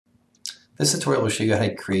This tutorial will show you how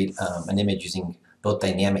to create an image using both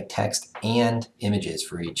dynamic text and images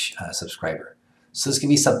for each subscriber. So this can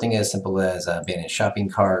be something as simple as a abandoned shopping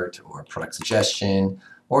cart or product suggestion,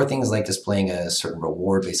 or things like displaying a certain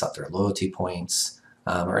reward based off their loyalty points,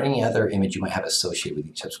 or any other image you might have associated with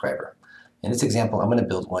each subscriber. In this example, I'm going to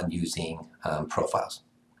build one using profiles.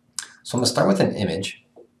 So I'm going to start with an image,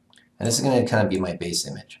 and this is going to kind of be my base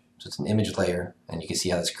image. So it's an image layer, and you can see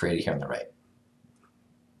how it's created here on the right.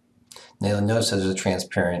 Now you'll notice there's a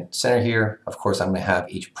transparent center here. Of course, I'm going to have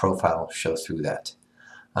each profile show through that.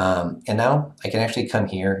 And now I can actually come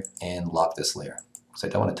here and lock this layer, because I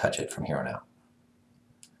don't want to touch it from here on out.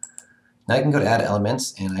 Now I can go to add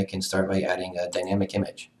elements, and I can start by adding a dynamic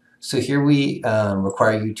image. So here we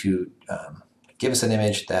require you to give us an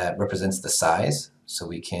image that represents the size, so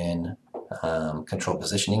we can control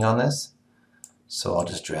positioning on this. So I'll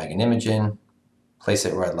just drag an image in, place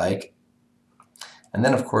it where I'd like, and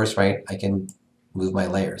then of course, right, I can move my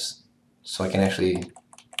layers. So I can actually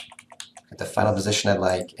get the final position I'd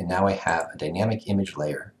like, and now I have a dynamic image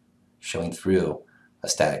layer showing through a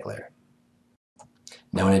static layer.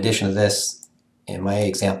 Now in addition to this, in my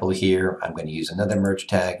example here, I'm going to use another merge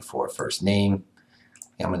tag for first name.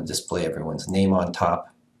 I'm going to display everyone's name on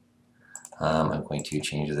top. I'm going to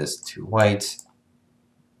change this to white.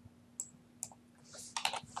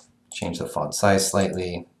 Change the font size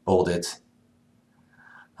slightly, bold it.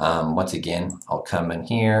 Once again, I'll come in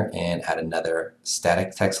here and add another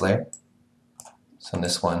static text layer. So in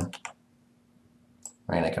this one,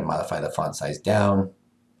 right, I can modify the font size down.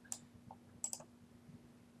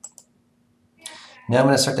 Now I'm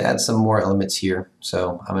going to start to add some more elements here.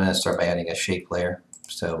 So I'm going to start by adding a shape layer.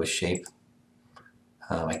 So with shape,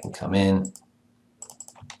 I can come in,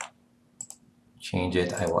 change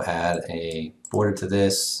it. I will add a border to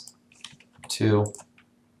this, too.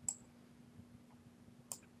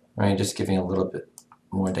 Right, just giving a little bit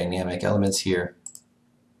more dynamic elements here.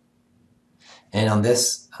 And on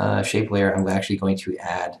this shape layer, I'm actually going to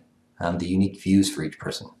add the unique views for each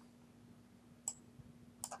person.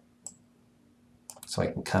 So I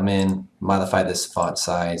can come in, modify this font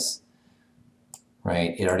size.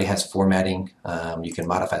 Right, it already has formatting. You can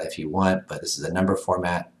modify that if you want, but this is a number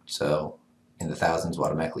format, so in the thousands we'll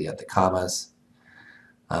automatically add the commas.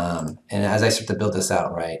 And as I start to build this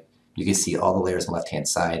out, right, you can see all the layers on the left-hand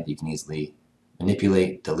side. You can easily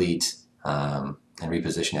manipulate, delete, and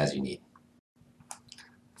reposition as you need.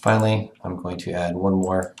 Finally, I'm going to add one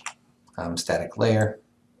more static layer.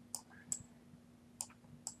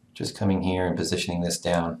 Just coming here and positioning this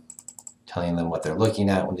down, telling them what they're looking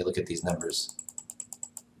at when they look at these numbers.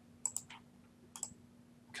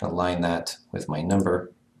 Can align that with my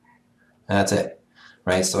number. And that's it,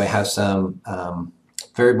 right? So I have some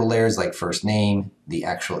variable layers like first name, the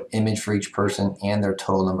actual image for each person, and their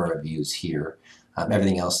total number of views here.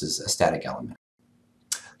 Everything else is a static element.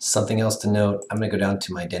 Something else to note, I'm going to go down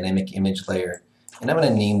to my dynamic image layer, and I'm going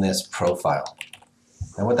to name this profile.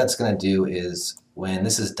 And what that's going to do is when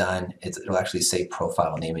this is done, it'll actually say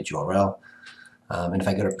profile name at URL. And if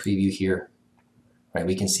I go to preview here, right,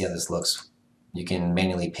 we can see how this looks. You can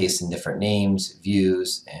manually paste in different names,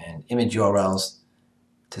 views, and image URLs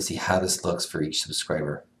to see how this looks for each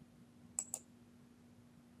subscriber.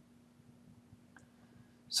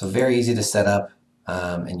 So very easy to set up,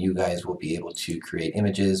 and you guys will be able to create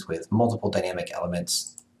images with multiple dynamic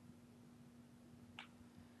elements.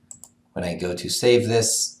 When I go to save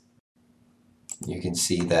this, you can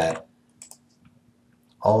see that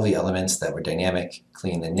all the elements that were dynamic,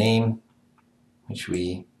 including the name, which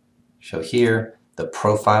we show here, the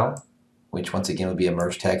profile, which once again would be a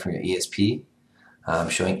merge tag from your ESP,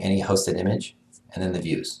 showing any hosted image, and then the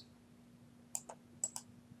views.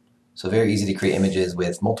 So very easy to create images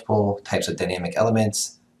with multiple types of dynamic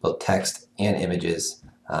elements, both text and images,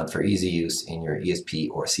 for easy use in your ESP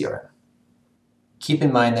or CRM. Keep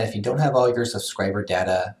in mind that if you don't have all your subscriber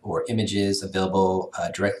data or images available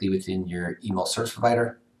directly within your email service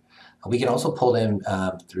provider, we can also pull them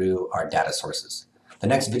through our data sources. The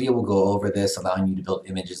next video will go over this, allowing you to build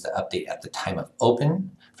images that update at the time of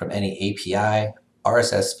open from any API,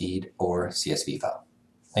 RSS feed, or CSV file.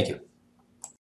 Thank you.